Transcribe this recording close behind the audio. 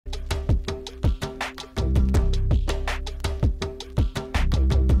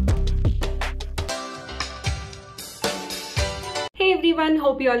everyone,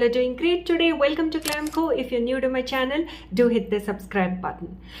 hope you all are doing great today. Welcome to Glamco. If you're new to my channel, do hit the subscribe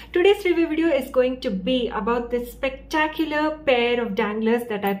button. Today's review video is going to be about this spectacular pair of danglers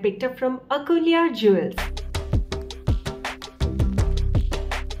that I picked up from Akulya Jewels.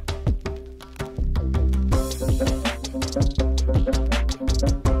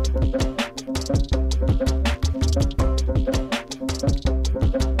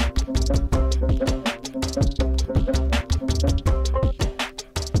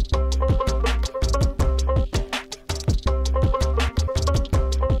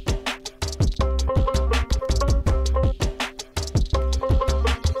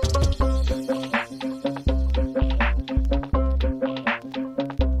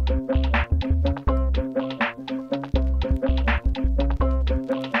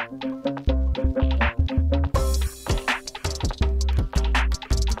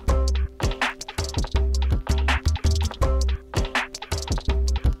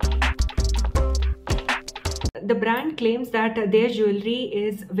 The brand claims that their jewelry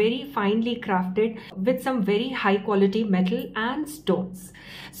is very finely crafted with some very high quality metal and stones.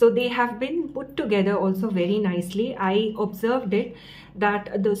 So they have been put together also very nicely. I observed it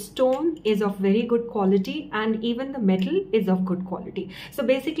that the stone is of very good quality and even the metal is of good quality. So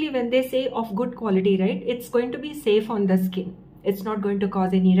basically when they say of good quality, right, it's going to be safe on the skin. It's not going to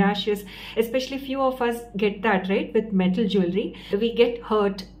cause any rashes, especially few of us get that, right? With metal jewelry, we get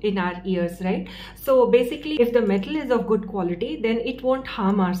hurt in our ears, right? So basically, if the metal is of good quality, then it won't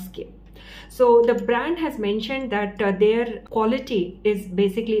harm our skin. So the brand has mentioned that their quality is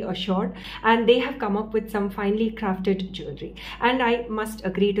basically assured, and they have come up with some finely crafted jewelry. And I must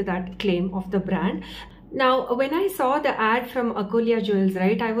agree to that claim of the brand. Now, when I saw the ad from Akulya Jewels,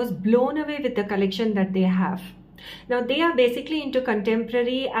 right, I was blown away with the collection that they have. Now they are basically into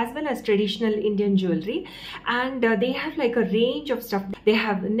contemporary as well as traditional Indian jewelry, and they have like a range of stuff. They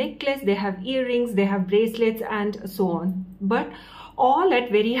have necklace, they have earrings, they have bracelets and so on, but all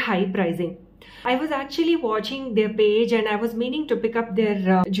at very high pricing. I was actually watching their page and I was meaning to pick up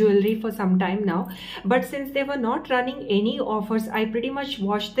their jewelry for some time now, but since they were not running any offers, I pretty much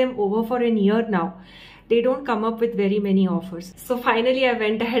watched them over for a year now. They don't come up with very many offers. So finally I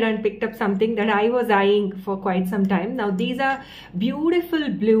went ahead and picked up something that I was eyeing for quite some time. Now these are beautiful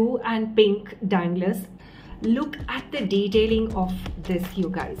blue and pink danglers. Look at the detailing of this, you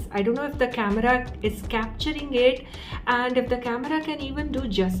guys. I don't know if the camera is capturing it and if the camera can even do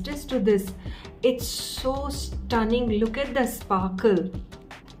justice to this. It's so stunning. Look at the sparkle.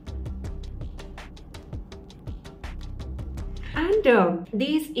 And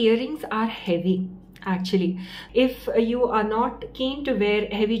these earrings are heavy. Actually, if you are not keen to wear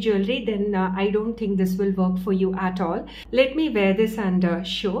heavy jewelry, then I don't think this will work for you at all. Let me wear this and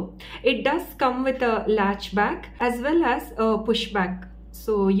show. It does come with a latch back as well as a push back,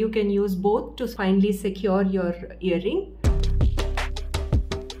 so you can use both to finally secure your earring.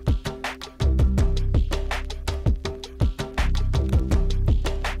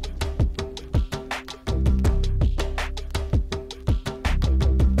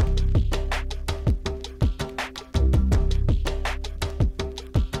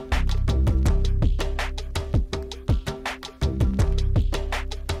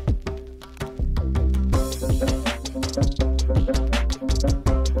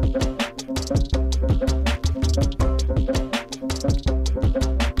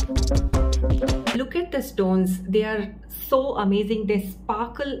 Look at the stones. They are so amazing. They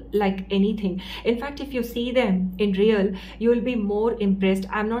sparkle like anything. In fact, if you see them in real, you will be more impressed.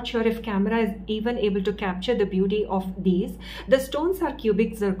 I'm not sure if camera is even able to capture the beauty of these. The stones are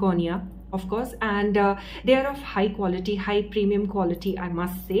cubic zirconia, of course, and they are of high quality, high premium quality, I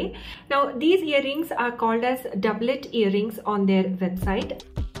must say. Now these earrings are called as doublet earrings on their website.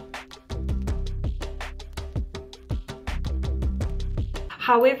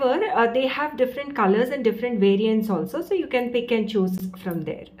 However, they have different colors and different variants also, so you can pick and choose from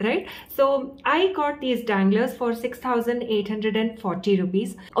there, right? So I got these danglers for 6,840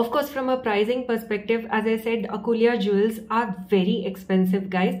 rupees. Of course, from a pricing perspective, as I said, Akulya Jewels are very expensive,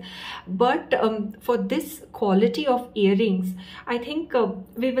 guys. But for this quality of earrings, I think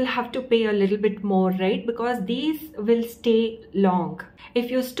we will have to pay a little bit more, right? Because these will stay long. If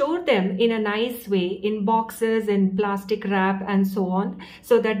you store them in a nice way, in boxes, in plastic wrap and so on,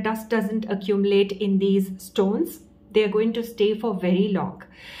 so that dust doesn't accumulate in these stones, they are going to stay for very long,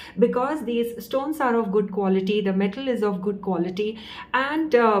 because these stones are of good quality, the metal is of good quality,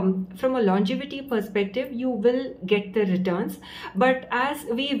 and from a longevity perspective you will get the returns. But as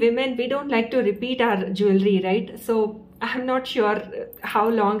we women, we don't like to repeat our jewelry, right? So I'm not sure how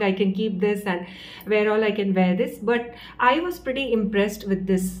long I can keep this and where all I can wear this, but I was pretty impressed with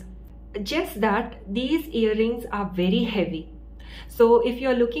this. Just that these earrings are very heavy. So if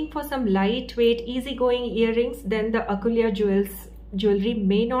you're looking for some lightweight, easygoing earrings, then the Akulya Jewels jewelry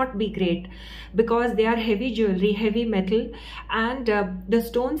may not be great, because they are heavy jewelry, heavy metal, and the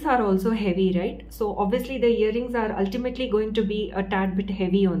stones are also heavy, right? So obviously the earrings are ultimately going to be a tad bit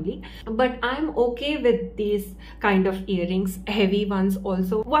heavy only, but I'm okay with these kind of earrings, heavy ones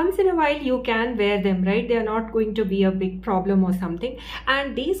also. Once in a while you can wear them, right? They are not going to be a big problem or something.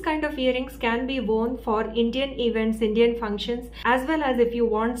 And these kind of earrings can be worn for Indian events, Indian functions, as well as if you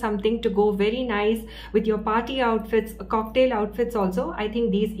want something to go very nice with your party outfits, cocktail outfits also. I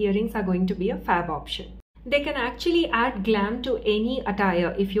think these earrings are going to be a fab option. They can actually add glam to any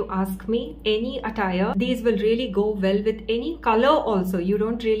attire. If you ask me, any attire, these will really go well with any color also. You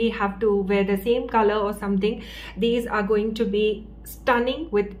don't really have to wear the same color or something. These are going to be stunning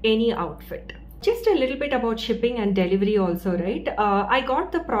with any outfit. Just a little bit about shipping and delivery also, right? I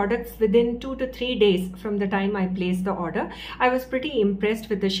got the products within 2 to 3 days from the time I placed the order. I was pretty impressed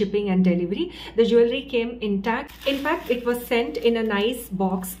with the shipping and delivery. The jewelry came intact. In fact, it was sent in a nice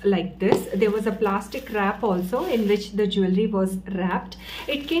box like this. There was a plastic wrap also in which the jewelry was wrapped.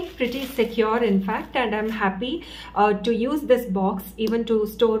 It came pretty secure, in fact, and I'm happy to use this box even to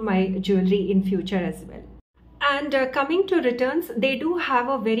store my jewelry in future as well. And coming to returns, they do have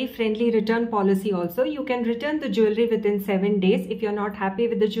a very friendly return policy also. You can return the jewelry within 7 days if you're not happy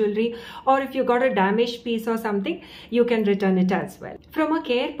with the jewelry, or if you got a damaged piece or something, you can return it as well. From a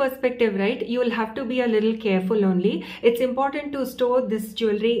care perspective, right, you will have to be a little careful only. It's important to store this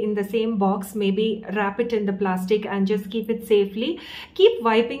jewelry in the same box, maybe wrap it in the plastic and just keep it safely. Keep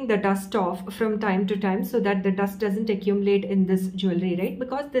wiping the dust off from time to time so that the dust doesn't accumulate in this jewelry, right?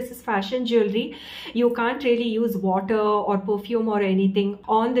 Because this is fashion jewelry, you can't really use water or perfume or anything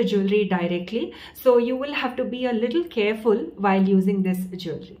on the jewelry directly, so you will have to be a little careful while using this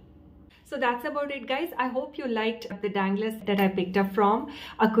jewelry. So that's about it, guys. I hope you liked the danglers that I picked up from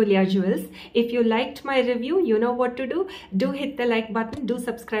Akulya Jewels. If you liked my review, you know what to do. Do hit the like button, do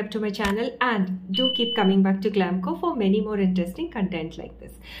subscribe to my channel, and do keep coming back to Glamco for many more interesting content like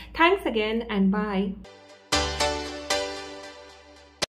this. Thanks again, and bye.